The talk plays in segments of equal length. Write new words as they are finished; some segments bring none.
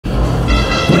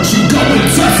going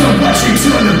tough, so watch you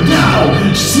turn them now.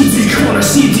 Shitty corner,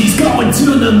 shitty's going to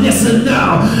them, yes and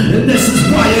now. And this is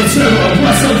why you turn up,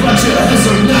 what's up, watch your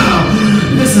EZZRA now.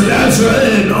 This is EZZRA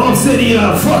in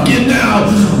Obsidia, fucking now.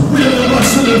 We're gonna watch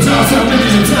to the top, so I'm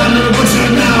making the time, and I'm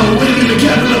watching now. We're in the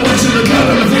capital, I'm watching the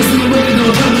cover, I'm facing the wicked,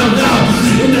 no come down now.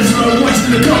 And that's why I'm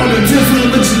watching the corner, different,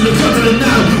 I'm watching the cover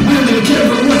now. We're in the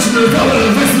camera, watching the cover,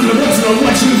 I'm facing the watching, I'm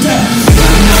watching down.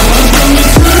 Now I'm coming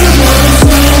through, so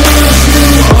much you want me.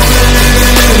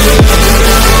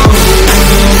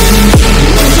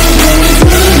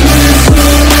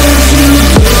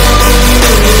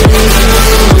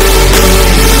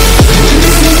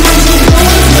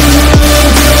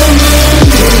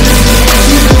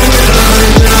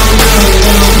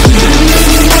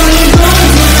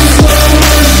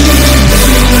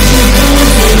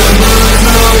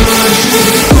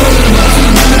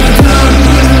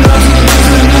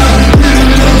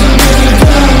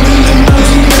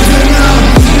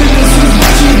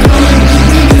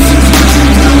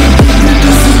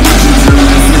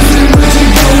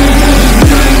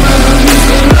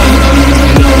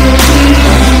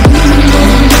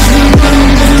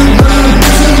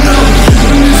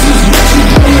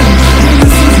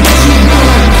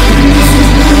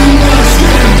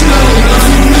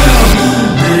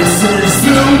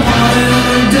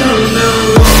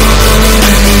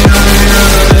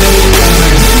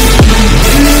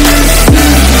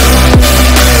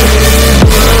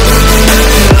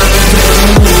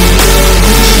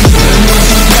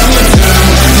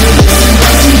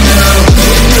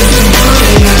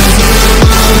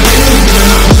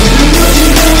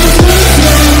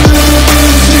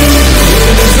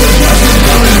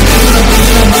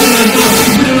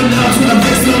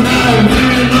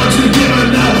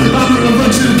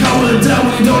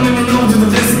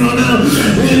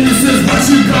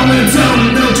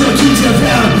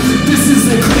 This is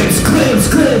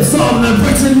Eclipse, all the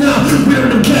bricks and now. We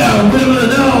don't even care, we don't even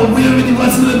know. We don't even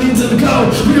what's in the means of the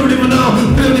code. We don't even know,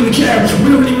 we don't even care. We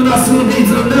don't even know what's in the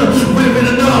means of the know. We don't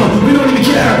even know, we don't even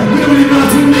care. We don't even know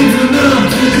what's in the means of the know.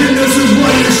 And this is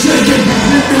why you're shaking.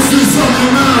 And this is all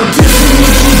around. This is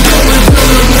what you're going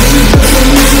through. What you're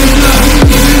going now.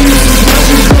 And this is what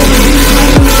you're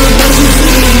going through. What you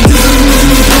see. This is what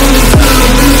you're going through.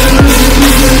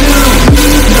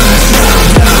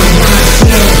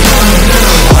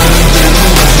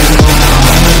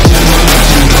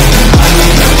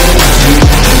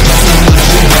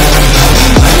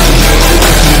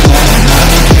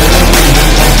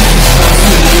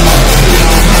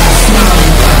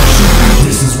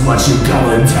 What you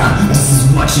going down, this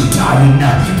is what you dying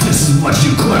now, this is what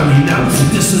you clearing now,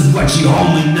 this is what you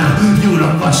homing now, you know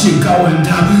what you going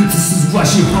down, this is what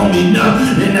you homing now,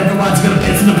 and everyone's gonna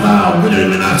pay to the power, we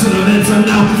don't even out to the answer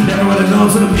now, everyone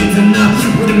goes to the pizza now,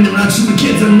 we don't even out to the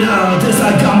kids now, this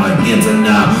I got my pizza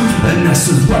now, and this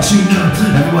is what you know,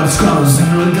 everyone's closed,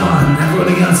 everyone gone,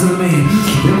 everyone against me.